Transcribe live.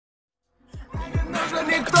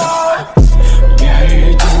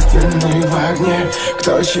Пламенный в огне,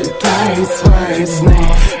 кто читает свои сны,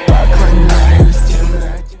 поклоняюсь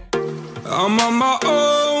темноте. I'm on my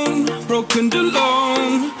own, broken and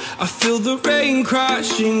alone. I feel the rain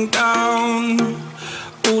crashing down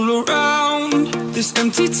all around this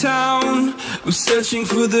empty town. I'm searching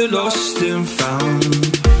for the lost and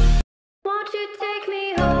found. Won't you take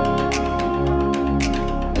me home?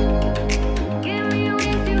 Give me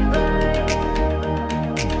wings to fly.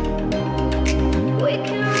 We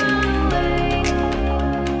can run away.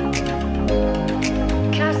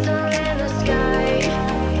 Castle in the sky.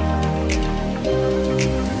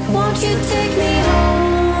 Won't you take me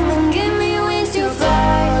home and give me wings to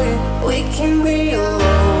fly? We can be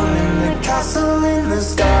alone in the castle in the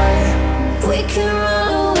sky. We can run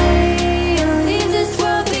away and leave this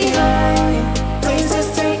world behind. Please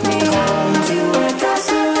just take me home to a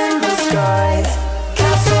castle in the sky.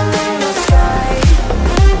 Castle in the sky.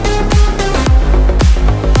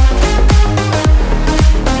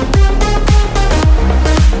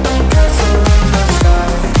 Castle in the sky.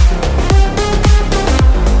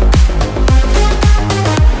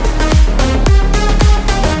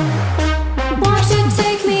 Won't you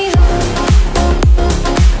take me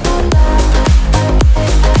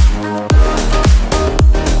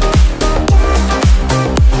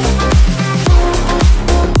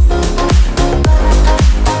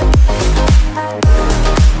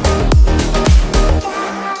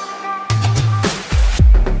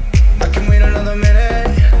I can wait another minute,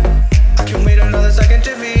 I can wait another second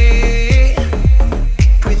to be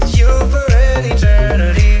with you for an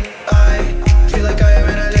eternity. I feel like I am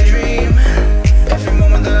in a daydream. Every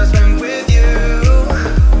moment that I spend with you,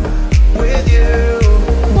 with you.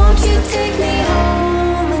 Won't you take me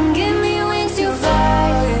home and give me wings to fly?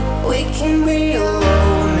 We can be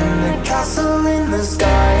alone in the castle in the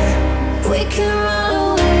sky. We can run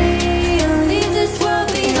away and leave this world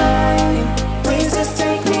behind. Please just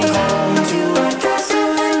take me home to a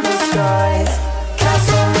castle in the sky.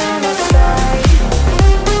 Castle in the sky.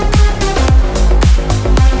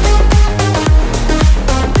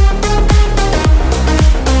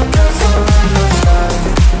 Castle in the sky.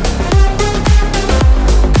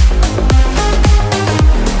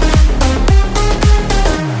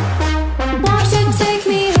 Won't you take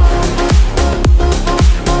me home?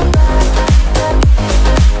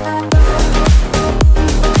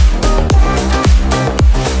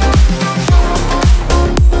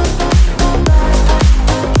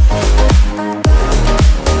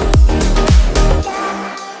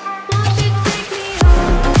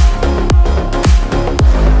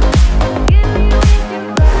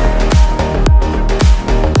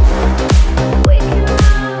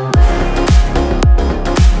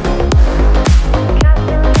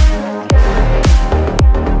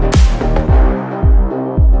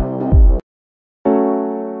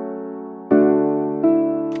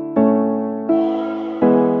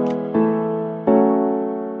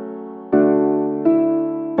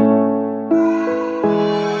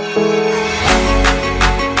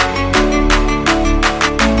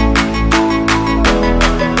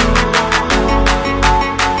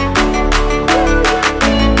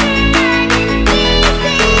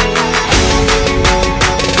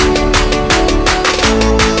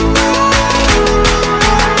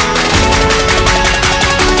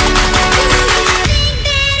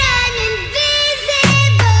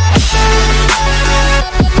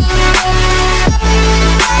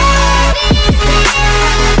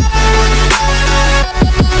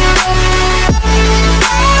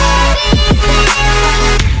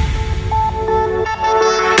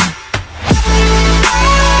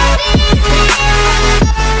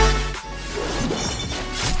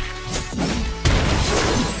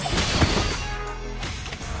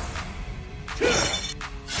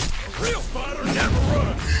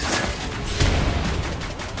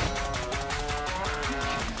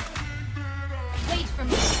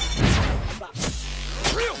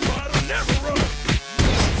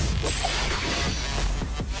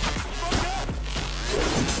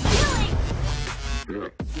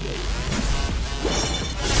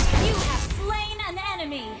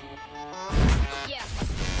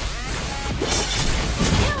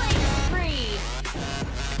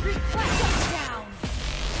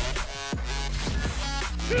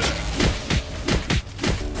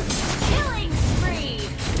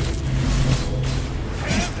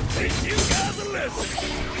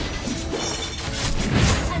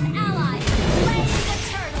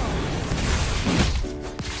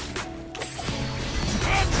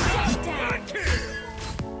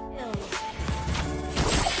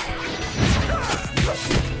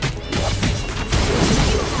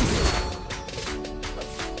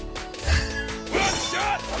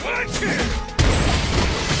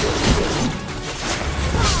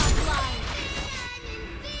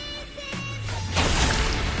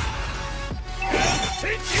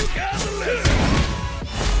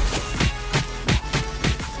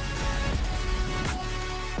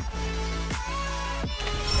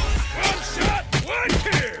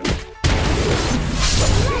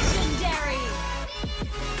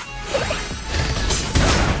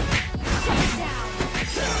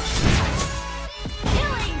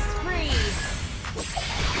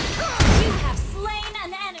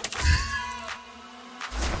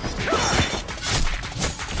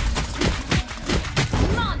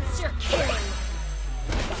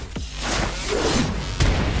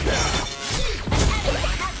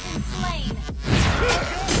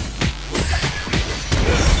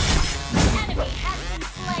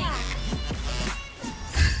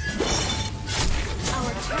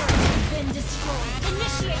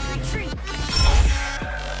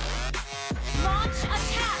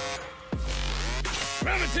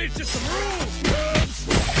 Teach you some rules,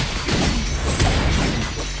 Cubs!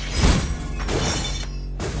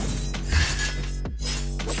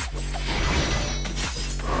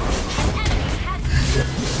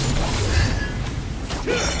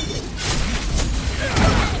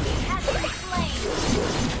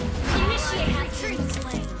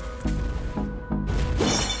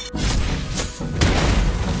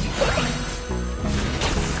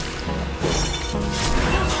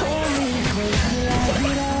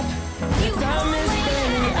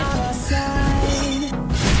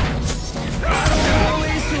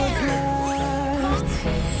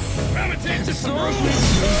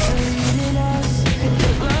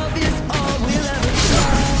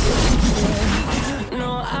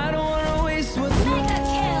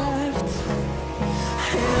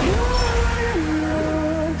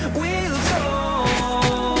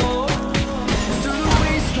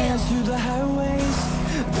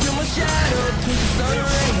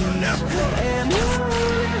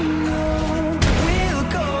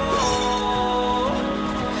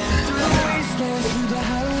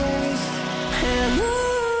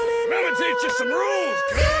 Teach you some rules,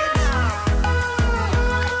 kid!